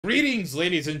Greetings,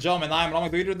 ladies and gentlemen, I'm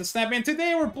Ronald, the leader of the Snap, and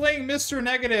today we're playing Mr.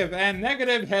 Negative, and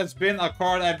Negative has been a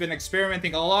card I've been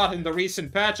experimenting a lot in the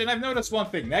recent patch, and I've noticed one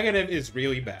thing: Negative is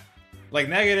really bad. Like,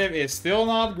 Negative is still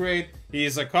not great.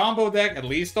 He's a combo deck, at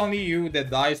least on EU,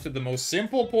 that dies to the most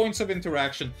simple points of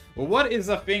interaction. But what is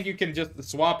a thing you can just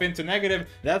swap into Negative?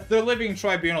 That's the Living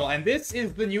Tribunal, and this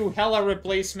is the new Hela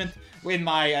replacement, in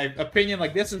my opinion.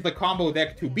 Like, this is the combo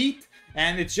deck to beat.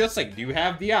 And it's just like, do you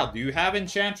have Dial? Do you have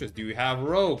Enchantress? Do you have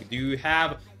Rogue? Do you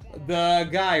have the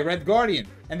guy, Red Guardian?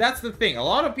 And that's the thing. A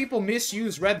lot of people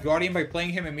misuse Red Guardian by playing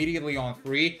him immediately on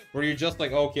 3, where you're just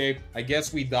like, okay, I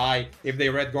guess we die if they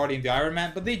Red Guardian the Iron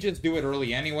Man, but they just do it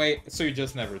early anyway, so you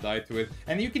just never die to it.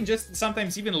 And you can just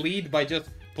sometimes even lead by just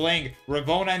playing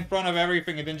Ravonna in front of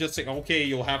everything and then just say, okay,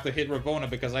 you'll have to hit Ravonna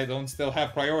because I don't still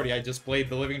have priority. I just played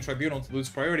the Living Tribunal to lose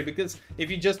priority, because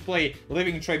if you just play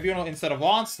Living Tribunal instead of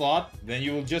Onslaught, then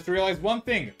you will just realize one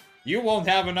thing. You won't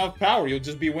have enough power. You'll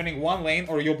just be winning one lane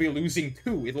or you'll be losing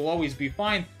 2. It'll always be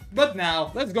fine. But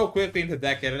now, let's go quickly into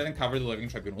deck edit and cover the Living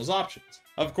Tribunal's options.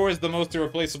 Of course, the most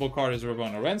irreplaceable card is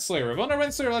Ravonna Renslayer. Ravonna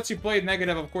Renslayer lets you play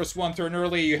Negative, of course, 1 turn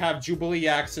early. You have Jubilee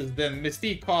Axes, then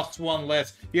Mystique costs 1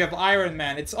 less. You have Iron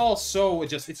Man. It's all so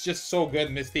it's just so good.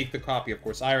 Mystique to copy, of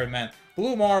course, Iron Man.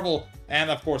 Blue Marvel,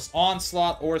 and of course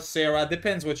Onslaught or Sarah.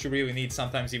 Depends what you really need.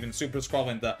 Sometimes even Super Scroll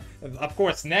and of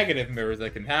course, negative mirrors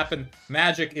that can happen.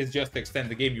 Magic is just to extend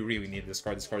the game. You really need this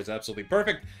card. This card is absolutely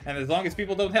perfect. And as long as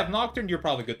people don't have Nocturne, you're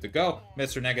probably good to go.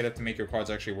 Mr. Negative to make your cards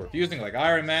actually worth using, like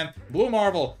Iron Man, Blue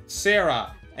Marvel,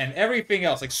 Sarah, and everything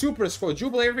else. Like Super Scroll,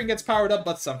 Jubilee, everything gets powered up,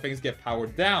 but some things get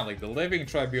powered down, like the Living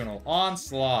Tribunal,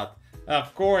 Onslaught.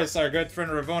 Of course, our good friend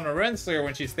Ravonna Renslayer,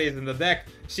 when she stays in the deck,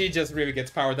 she just really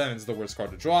gets powered down. It's the worst card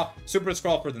to draw. Super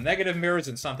Scroll for the negative mirrors,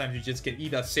 and sometimes you just can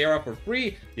eat a Sarah for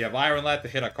free. You have Iron Lad to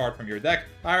hit a card from your deck.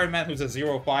 Iron Man, who's a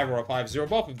 0-5 or a 5-0.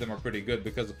 Both of them are pretty good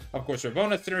because, of course,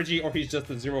 Ravonna synergy, or he's just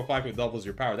a 0-5 who doubles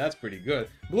your power. That's pretty good.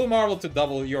 Blue Marvel to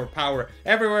double your power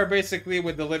everywhere, basically,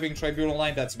 with the Living Tribunal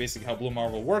line. That's basically how Blue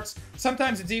Marvel works.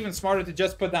 Sometimes it's even smarter to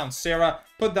just put down Sarah,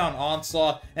 put down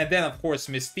Onslaught, and then, of course,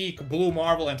 Mystique, Blue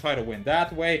Marvel, and try to win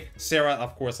that way. Sarah,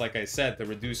 of course, like I said, to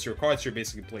reduce your cards, you're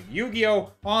basically playing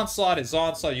Yu-Gi-Oh! Onslaught is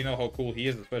Onslaught. You know how cool he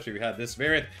is, especially if you had this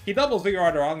variant. He doubles your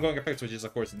other ongoing effects, which is,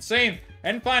 of course, insane.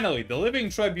 And finally, the Living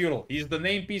Tribunal. He's the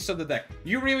main piece of the deck.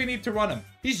 You really need to run him.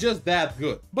 He's just that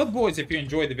good. But boys, if you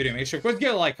enjoyed the video, make sure, of course,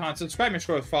 give a like, comment, subscribe, make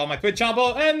sure to follow my Twitch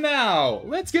channel. And now,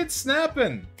 let's get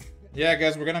snapping. Yeah,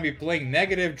 guys, we're gonna be playing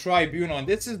Negative Tribunal, and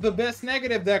this is the best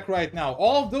Negative deck right now.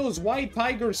 All those White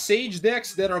Tiger Sage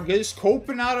decks that are just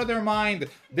coping out of their mind,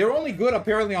 they're only good,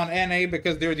 apparently, on NA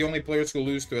because they're the only players who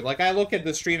lose to it. Like, I look at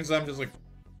the streams and I'm just like,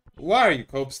 why are you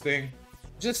copesting?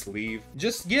 Just leave.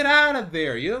 Just get out of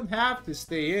there. You don't have to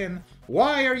stay in.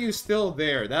 Why are you still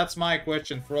there? That's my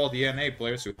question for all the NA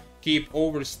players who keep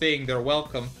overstaying their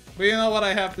welcome. But you know what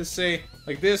I have to say?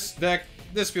 Like, this deck,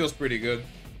 this feels pretty good.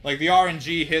 Like, the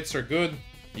RNG hits are good.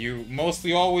 You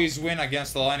mostly always win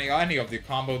against any of the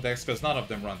combo decks because none of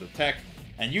them run the tech.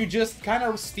 And you just kind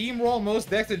of steamroll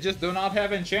most decks that just do not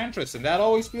have Enchantress, and that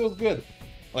always feels good.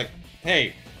 Like,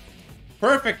 hey,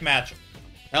 perfect matchup.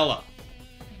 Hela.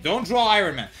 Don't draw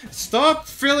Iron Man. Stop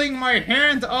filling my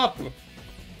hand up!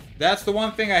 That's the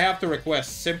one thing I have to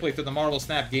request, simply to the Marvel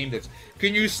Snap game devs.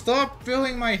 Can you stop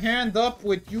filling my hand up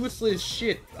with useless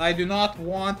shit I do not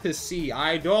want to see?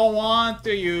 I don't want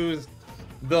to use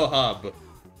the hub.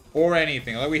 Or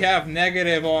anything. Like, we have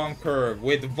Negative on curve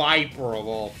with Viper of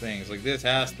all things. Like, this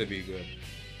has to be good.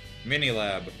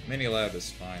 Minilab. Minilab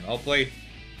is fine. I'll play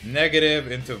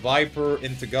Negative into Viper,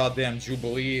 into goddamn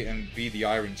Jubilee, and be the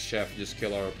Iron Chef. Just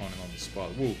kill our opponent on the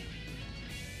spot. Woo.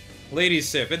 Lady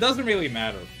Sif. It doesn't really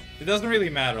matter. It doesn't really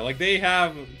matter. Like, they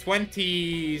have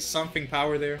 20-something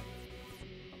power there.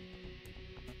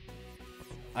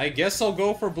 I guess I'll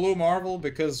go for Blue Marvel,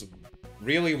 because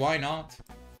really, why not?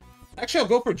 Actually, I'll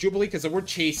go for Jubilee, because we're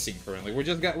chasing currently.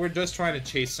 We're just trying to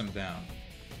chase them down.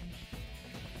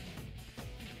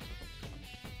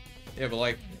 Yeah, but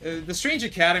like, the Strange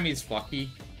Academy is fucky.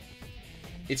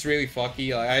 It's really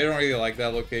fucky. Like, I don't really like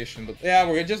that location, but yeah,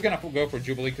 we're just gonna go for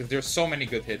Jubilee, because there's so many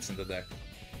good hits in the deck.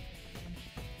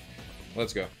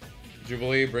 Let's go.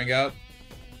 Jubilee, bring out.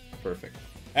 Perfect.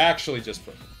 Actually, just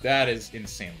perfect. That is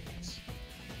insanely nice.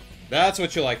 That's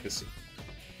what you like to see.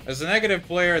 As a Negative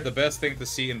player, the best thing to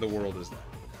see in the world is that.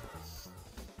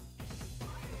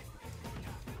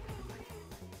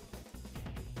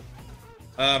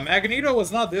 Magneto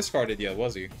was not discarded yet,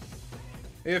 was he?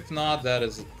 If not, that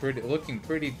is looking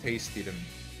pretty tasty to me.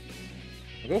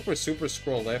 I'll go for Super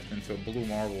Scroll left into a Blue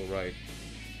Marvel right.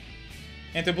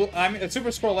 Into blue, I mean, Super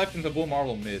Scroll left into Blue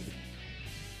Marvel mid.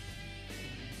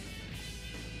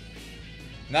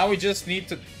 Now we just need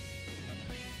to...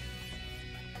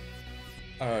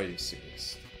 Are you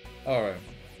serious? Alright.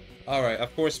 Alright,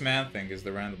 of course Man-Thing is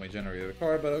the randomly generated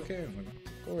card, but okay,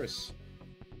 of course.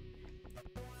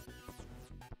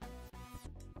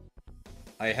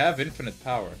 I have infinite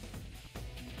power.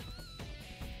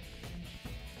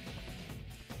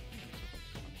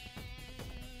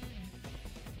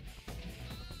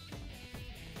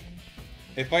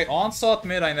 If I onslaught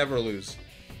mid, I never lose.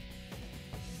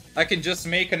 I can just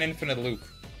make an infinite loop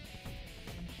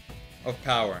of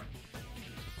power.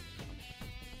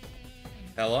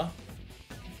 Hella?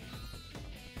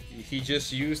 He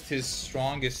just used his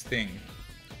strongest thing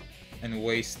and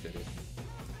wasted it.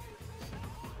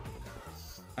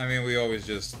 I mean, we always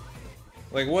just...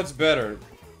 Like, what's better?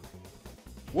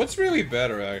 What's really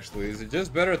better, actually? Is it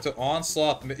just better to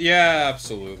onslaught mid? Yeah,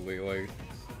 absolutely. Like...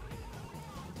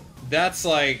 That's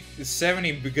like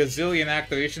 70 gazillion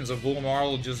activations of Blue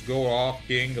Marl just go off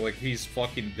King, like he's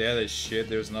fucking dead as shit,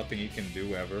 there's nothing he can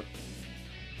do ever.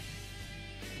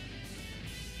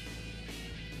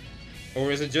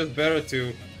 Or is it just better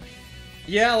to...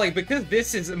 Yeah, like, because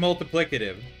this is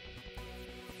multiplicative.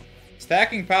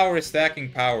 Stacking power is stacking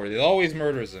power, it always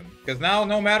murders him. Because now,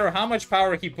 no matter how much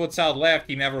power he puts out left,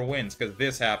 he never wins, because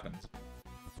this happens.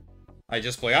 I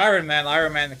just play Iron Man.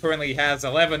 Iron Man currently has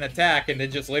 11 attack, and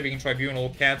then just Living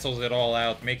Tribunal cancels it all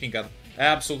out, making an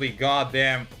absolutely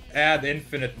goddamn ad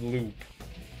infinite loop.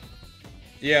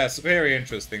 Yes, very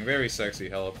interesting. Very sexy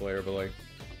Hella player, but like...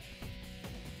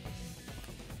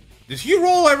 Did he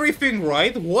roll everything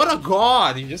right? What a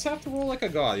god! You just have to roll like a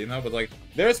god, you know? But like,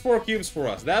 there's 4 cubes for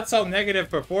us. That's how Negative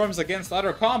performs against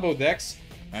other combo decks.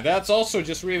 And that's also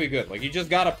just really good. Like, you just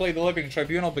gotta play the Living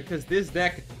Tribunal because this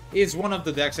deck is one of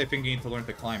the decks I think you need to learn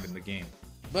to climb in the game.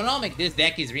 But Almec, this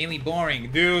deck is really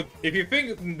boring. Dude, if you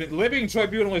think Living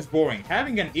Tribunal is boring,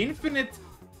 having an infinite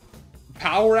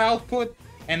power output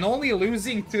and only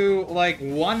losing to, like,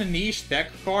 one niche deck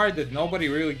card that nobody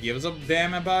really gives a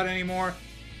damn about anymore,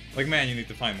 like, man, you need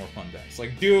to find more fun decks.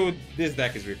 Like, dude, this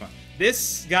deck is really fun.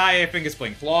 This guy, I think, is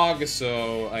playing Clog,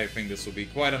 so I think this will be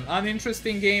quite an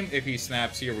uninteresting game. If he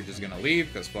snaps here, we're just gonna leave,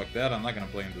 because fuck that. I'm not gonna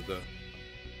play into the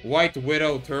White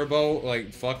Widow Turbo.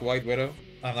 Like, fuck White Widow.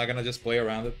 I'm not gonna just play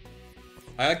around it.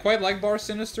 I quite like Bar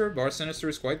Sinister. Bar Sinister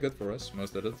is quite good for us,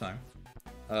 most of the time.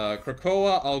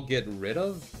 Krakoa, I'll get rid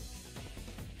of.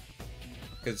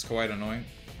 Because it's quite annoying.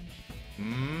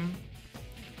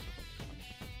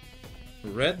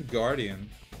 Red Guardian,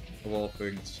 of all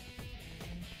things.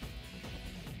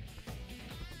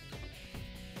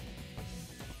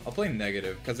 I'll play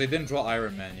Negative, because they didn't draw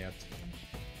Iron Man yet.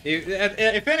 If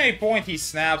at any point he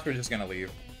snaps, we're just gonna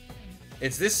leave.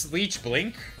 Is this Leech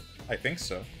Blink? I think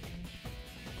so.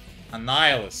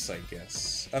 Annihilus, I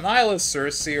guess. Annihilus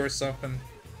Cersei or something.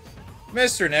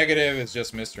 Mr. Negative is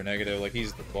just Mr. Negative, like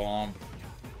he's the bomb.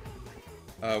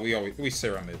 We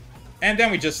Sarah mid. And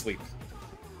then we just sleep.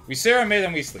 We Sarah mid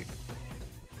and we sleep.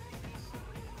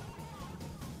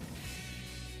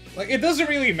 Like, it doesn't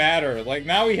really matter. Like,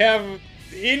 now we have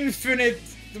infinite...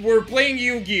 We're playing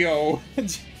Yu-Gi-Oh!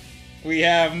 We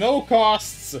have no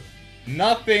costs,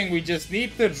 nothing. We just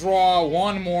need to draw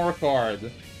one more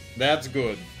card. That's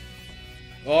good.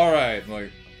 Alright,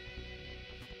 like...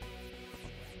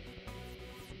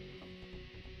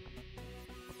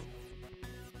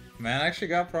 Man actually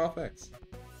got Prof X.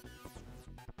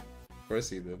 Of course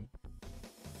he did.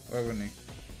 Why wouldn't he?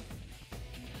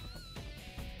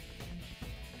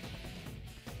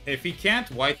 If he can't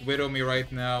White Widow me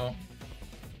right now,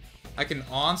 I can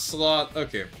Onslaught...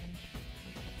 Okay.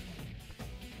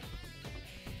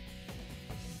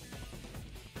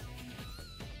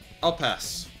 I'll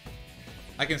pass.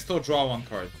 I can still draw one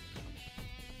card.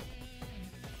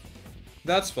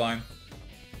 That's fine.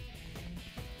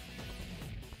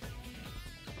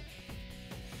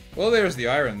 Well, there's the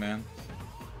Iron Man.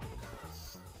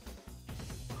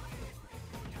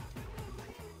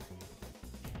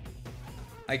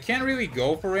 I can't really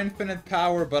go for infinite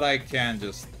power, but I can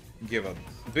just give a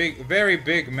big, very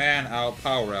big man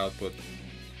power output.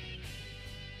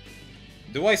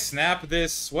 Do I snap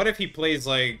this? What if he plays,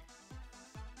 like,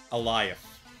 Eliath?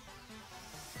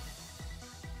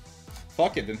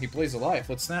 Fuck it, then he plays Eliath.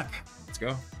 Let's snap. Let's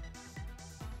go.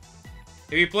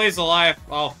 If he plays Eliath,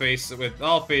 I'll face it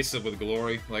with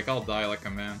glory. Like, I'll die like a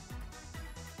man.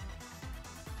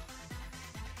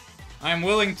 I'm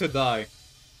willing to die.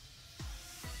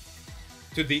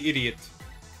 To the idiot.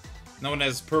 Known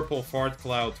as Purple Fart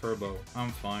Cloud Turbo. I'm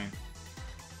fine.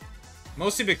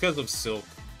 Mostly because of Silk.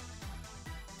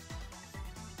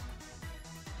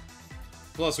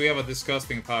 Plus, we have a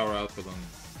disgusting power output on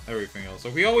everything else. So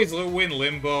if we always win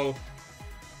Limbo,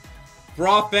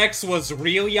 Prof X was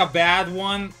really a bad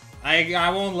one.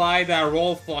 I won't lie, that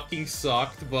roll fucking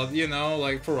sucked, but you know,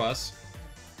 like for us.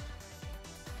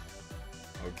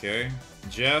 Okay,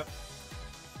 Jeff,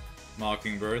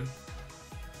 Mockingbird.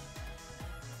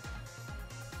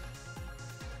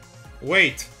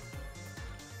 Wait.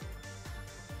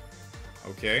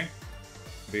 Okay.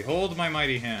 Behold my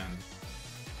mighty hand.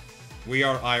 We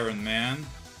are Iron Man.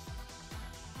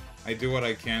 I do what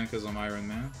I can because I'm Iron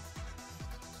Man.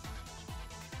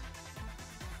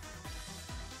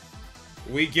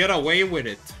 We get away with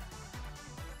it.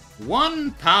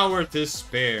 1 power to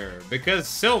spare. Because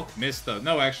Silk missed us.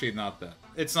 No, actually not that.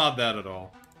 It's not that at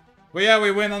all. But yeah,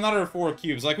 we win another 4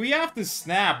 cubes. Like, we have to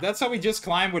snap. That's how we just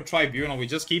climb with Tribunal. We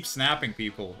just keep snapping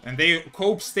people. And they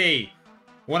cope stay.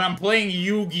 When I'm playing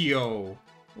Yu-Gi-Oh!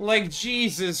 Like,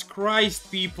 Jesus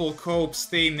Christ, people cope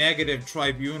stay negative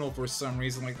Tribunal for some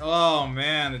reason. Like, oh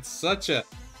man, it's such a...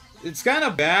 It's kind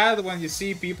of bad when you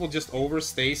see people just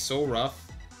overstay so rough.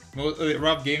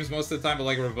 Rough games most of the time, but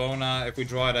like Ravona, if we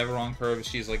draw it ever on curve,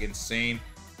 she's like insane.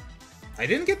 I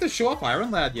didn't get to show up Iron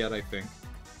Lad yet, I think.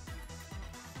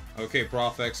 Okay,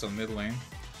 Prof X on mid lane.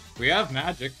 We have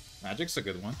Magic. Magic's a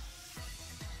good one.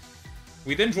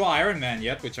 We didn't draw Iron Man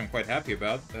yet, which I'm quite happy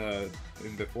about. And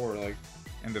before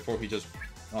he just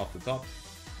off the top.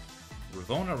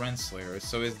 Ravona Renslayer.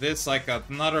 So is this like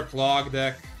another Clog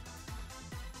deck?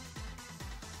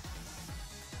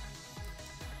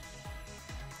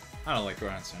 I don't like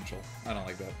Grand Central. I don't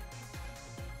like that.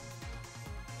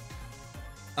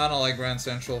 I don't like Grand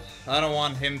Central. I don't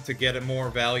want him to get more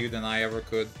value than I ever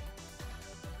could.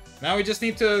 Now we just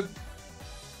need to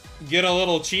get a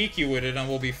little cheeky with it and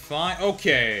we'll be fine.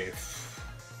 Okay.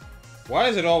 Why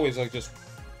is it always like just...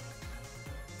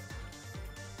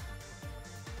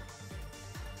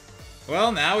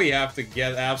 Well, now we have to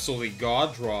get absolutely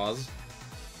god draws.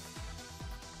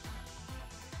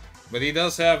 But he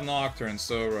does have Nocturne,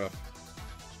 so rough.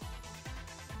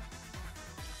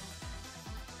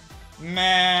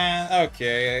 Man,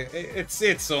 okay,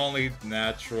 it's only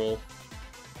natural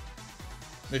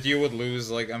that you would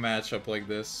lose like a matchup like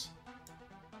this.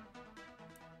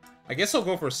 I guess I'll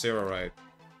go for Sarah, right?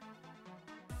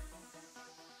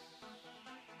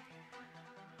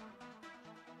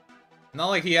 Not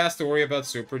like he has to worry about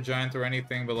Supergiant or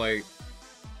anything, but like...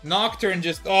 Nocturne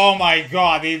just... Oh my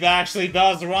god, he actually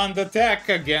does run the tech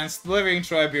against Living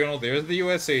Tribunal. There's the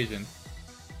US agent.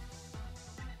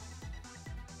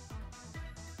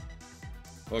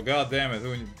 Well, god damn it,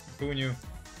 who knew?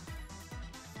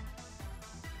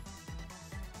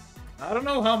 I don't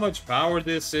know how much power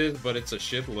this is, but it's a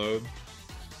shitload.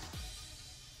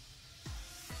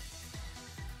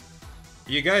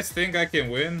 You guys think I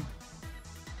can win?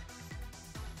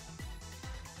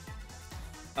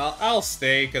 I'll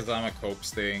stay, because I'm a cope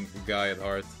staying guy at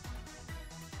heart.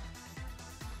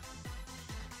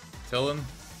 Tell him.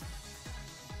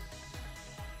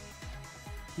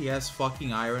 He has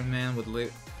fucking Iron Man with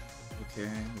lit.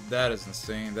 Okay, that is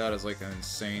insane. That is like an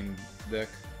insane deck.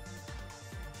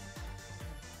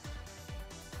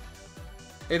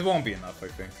 It won't be enough, I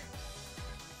think.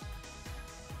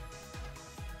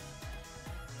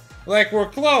 Like, we're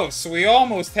close. We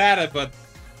almost had it, but...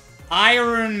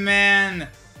 Iron Man...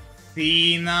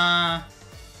 Athena...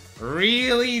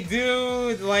 Really,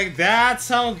 dude? Like, that's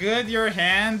how good your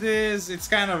hand is? It's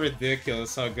kind of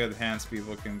ridiculous how good hands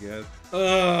people can get.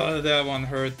 Ugh, that one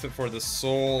hurt for the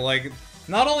soul. Like,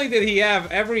 not only did he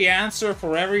have every answer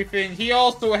for everything, he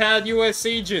also had US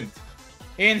Agent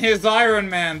in his Iron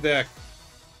Man deck.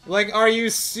 Like, are you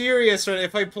serious?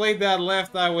 If I played that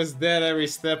left, I was dead every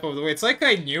step of the way. It's like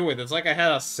I knew it. It's like I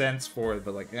had a sense for it,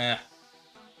 but like, eh.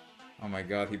 Oh my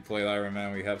god, he played Iron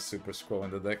Man, we have Super Scroll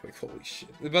in the deck, like, holy shit.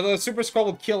 But the Super Scroll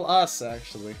would kill us,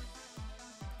 actually.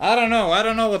 I don't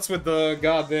know what's with the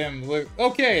goddamn...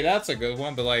 Okay, that's a good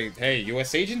one, but like, hey,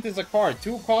 US Agent is a card.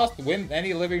 2 cost, win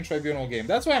any Living Tribunal game.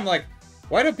 That's why I'm like,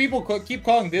 why do people keep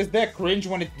calling this deck cringe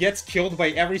when it gets killed by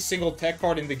every single tech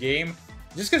card in the game?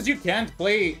 Just because you can't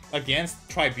play against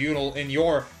Tribunal in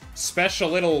your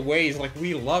special little ways. Like,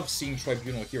 we love seeing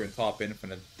Tribunal here in Top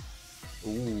Infinite.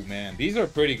 Ooh, man. These are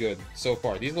pretty good so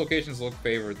far. These locations look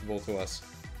favorable to us.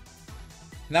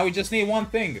 Now we just need one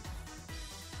thing.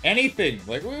 Anything.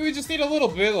 Like, we just need a little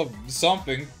bit of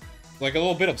something. Like, a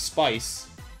little bit of spice.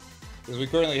 Because we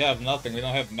currently have nothing. We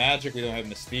don't have Magic, we don't have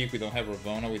Mystique, we don't have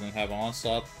Ravona, we don't have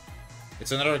Onslaught.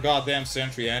 It's another goddamn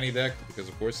Sentry Annie deck, because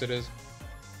of course it is.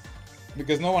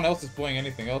 Because no one else is playing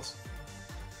anything else.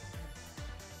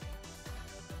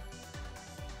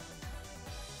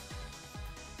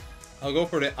 I'll go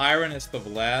for the Ironest of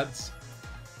Lads.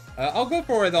 I'll go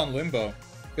for it on Limbo.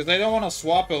 Because I don't want to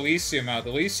swap Elysium out.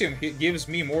 Elysium gives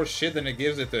me more shit than it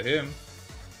gives it to him.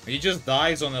 He just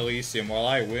dies on Elysium while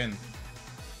I win.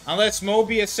 Unless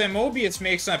Mobius and Mobius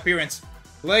makes an appearance.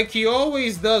 Like he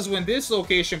always does when this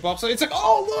location pops up. It's like,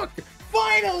 oh look!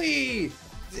 Finally!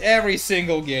 Every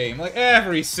single game. Like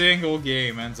every single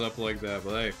game ends up like that.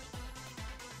 But hey.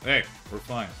 Hey, we're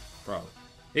fine. Probably.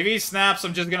 If he snaps,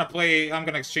 I'm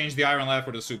gonna exchange the Iron Lad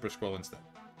for the Super Scroll instead.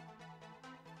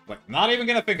 Like, not even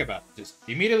gonna think about it. Just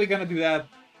immediately gonna do that,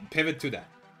 pivot to that.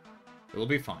 It'll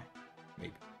be fine.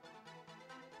 Maybe.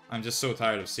 I'm just so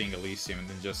tired of seeing Elysium and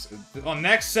then just... On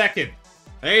next second!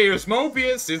 Hey, here's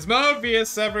Mobius! It's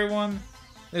Mobius, everyone!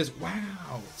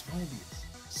 Wow, it's Mobius.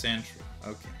 Sentry.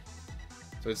 Okay.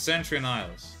 So it's Sentry and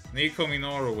Nihilus. Nico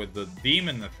Minoru with the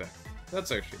demon effect.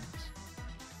 That's actually nice.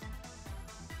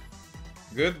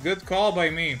 Good call by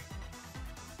me.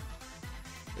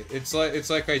 It's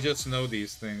like I just know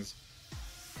these things.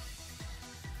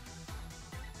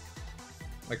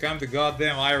 Like I'm the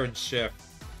goddamn Iron Chef.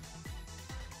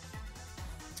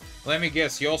 Let me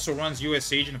guess, he also runs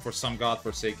US Agent for some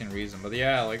godforsaken reason. But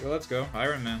yeah, like, let's go.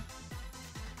 Iron Man.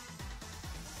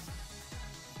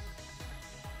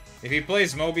 If he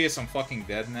plays Mobius, I'm fucking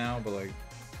dead now, but like...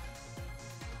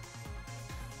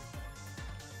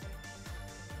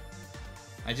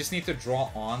 I just need to draw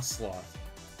Onslaught.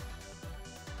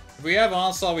 If we have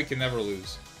Onslaught, we can never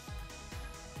lose.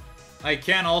 I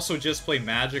can also just play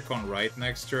Magic on right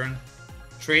next turn,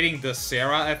 trading the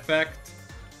Sarah effect.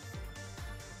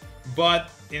 But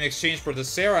in exchange for the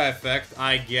Sarah effect,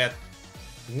 I get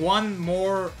one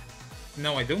more...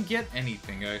 No, I don't get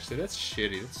anything, actually. That's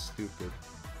shitty. That's stupid.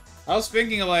 I was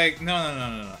thinking, like...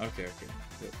 No. Okay.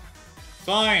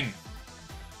 Fine.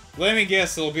 Let me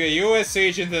guess. It'll be a US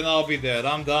agent and I'll be dead.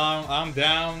 I'm down.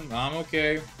 I'm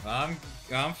okay.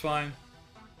 I'm fine.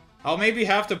 I'll maybe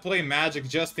have to play Magic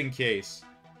just in case.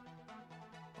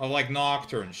 Of, like,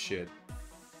 Nocturne shit.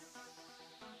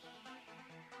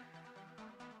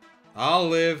 I'll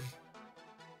live.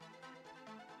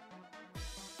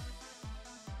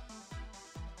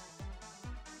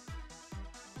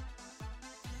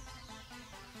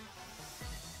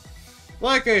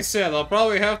 Like I said, I'll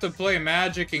probably have to play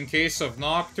Magic in case of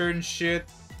Nocturne shit.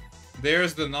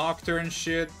 There's the Nocturne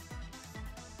shit.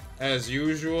 As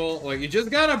usual. Like, you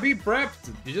just gotta be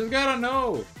prepped. You just gotta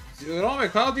know.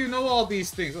 Romek, how do you know all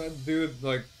these things? Dude,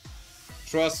 like,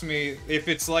 trust me, if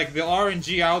it's like the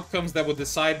RNG outcomes that would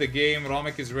decide the game,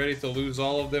 Romek is ready to lose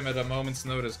all of them at a moment's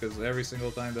notice, because every single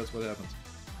time that's what happens.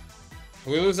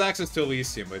 We lose access to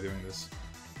Elysium by doing this.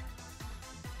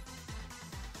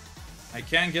 I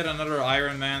can get another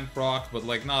Iron Man proc, but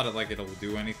like, not like it'll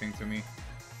do anything to me.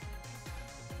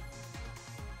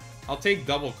 I'll take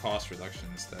double cost reduction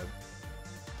instead.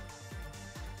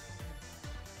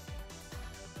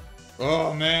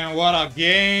 Oh man, what a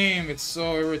game! It's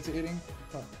so irritating.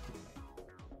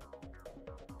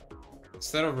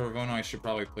 Instead of Ravonna, I should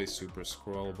probably play Super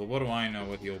Scroll, but what do I know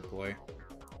what he'll play?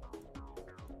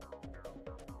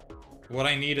 What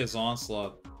I need is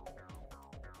Onslaught.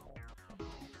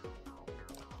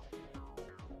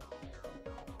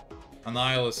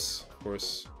 Annihilus, of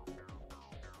course.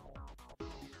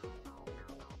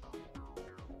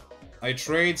 I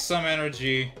trade some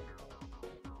energy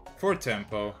for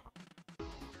tempo.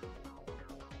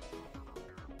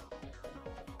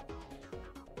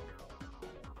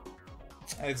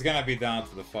 It's gonna be down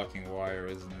to the fucking wire,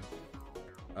 isn't it?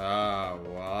 Ah,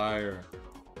 wire.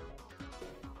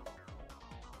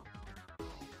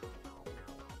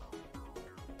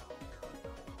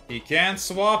 He can't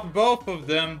swap both of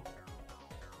them.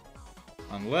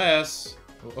 Unless...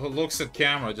 looks at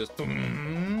camera, just...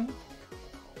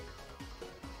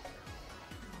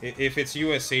 If it's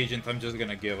US Agent, I'm just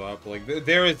gonna give up. Like,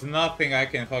 there is nothing I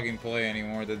can fucking play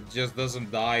anymore that just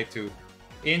doesn't die to...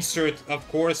 Insert, of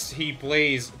course he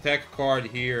plays tech card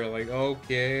here, like,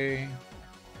 okay.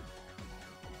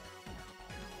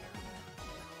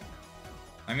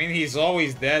 I mean, he's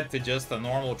always dead to just a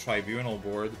normal Tribunal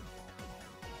board.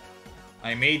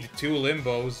 I made 2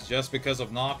 Limbos just because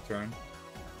of Nocturne.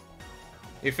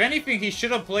 If anything, he should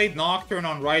have played Nocturne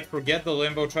on right, forget the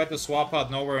Limbo, try to swap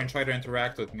out Nowhere and try to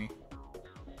interact with me.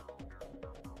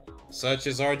 Such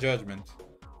is our judgment.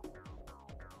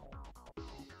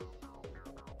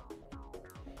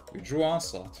 We drew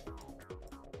Onslaught.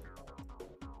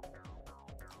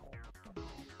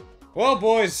 Well,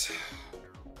 boys.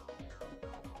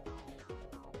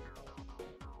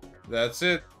 That's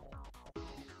it.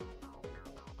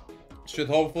 Should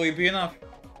hopefully be enough.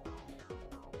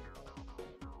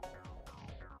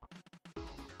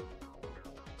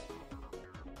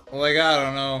 Like, I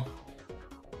don't know.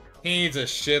 He needs a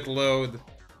shitload.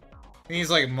 He needs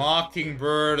like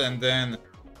Mockingbird and then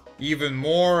even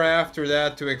more after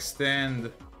that to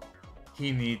extend.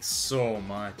 He needs so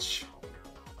much.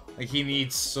 Like, he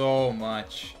needs so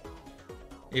much.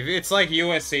 If it's like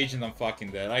US Agent, I'm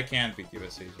fucking dead. I can't beat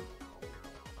US Agent.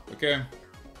 Okay.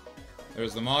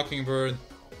 There's the Mockingbird.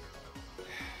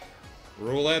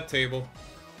 Roulette table.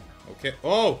 Okay.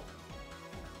 Oh!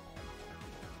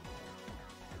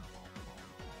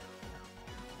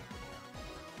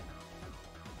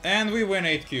 And we win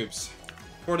 8 cubes.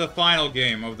 For the final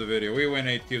game of the video. We win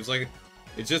 8 cubes. Like,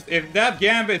 it's just, if that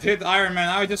Gambit hit Iron Man,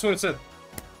 I just would have said,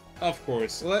 of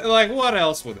course. Like, what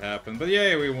else would happen? But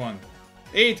yeah, we won.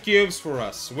 8 cubes for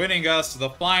us. Winning us the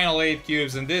final 8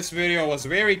 cubes. And this video was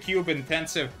very cube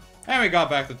intensive. And we got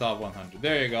back to top 100.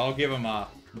 There you go. I'll give him a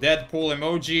Deadpool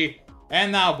emoji.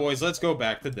 And now, boys, let's go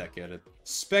back to deck edit.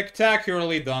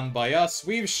 Spectacularly done by us.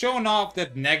 We've shown off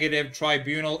that Negative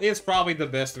Tribunal is probably the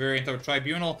best variant of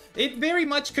Tribunal. It very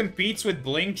much competes with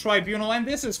Blink Tribunal, and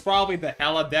this is probably the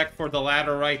hella deck for the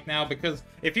latter right now, because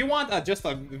if you want just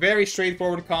a very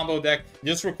straightforward combo deck, it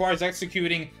just requires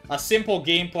executing a simple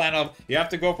game plan of, you have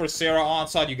to go for Sarah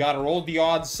onside, you gotta roll the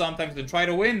odds sometimes to try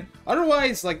to win.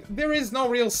 Otherwise, like, there is no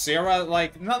real Sarah,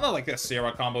 like, not like a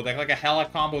Sarah combo deck, like a hella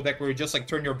combo deck where you just, like,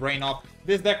 turn your brain off.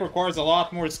 This deck requires a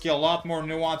lot more skill, a lot more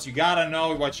nuance. You gotta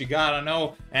know what you gotta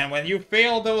know. And when you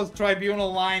fail those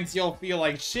Tribunal lines, you'll feel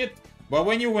like shit. But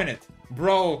when you win it,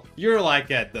 bro, you're like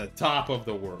at the top of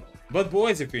the world. But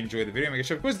boys, if you enjoyed the video, make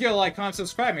sure of course give a like, comment,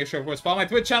 subscribe. Make sure of course follow my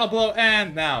Twitch channel below.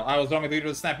 And now, I was Rami, the leader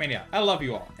of the Snap Mania. I love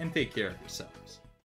you all, and take care of yourself.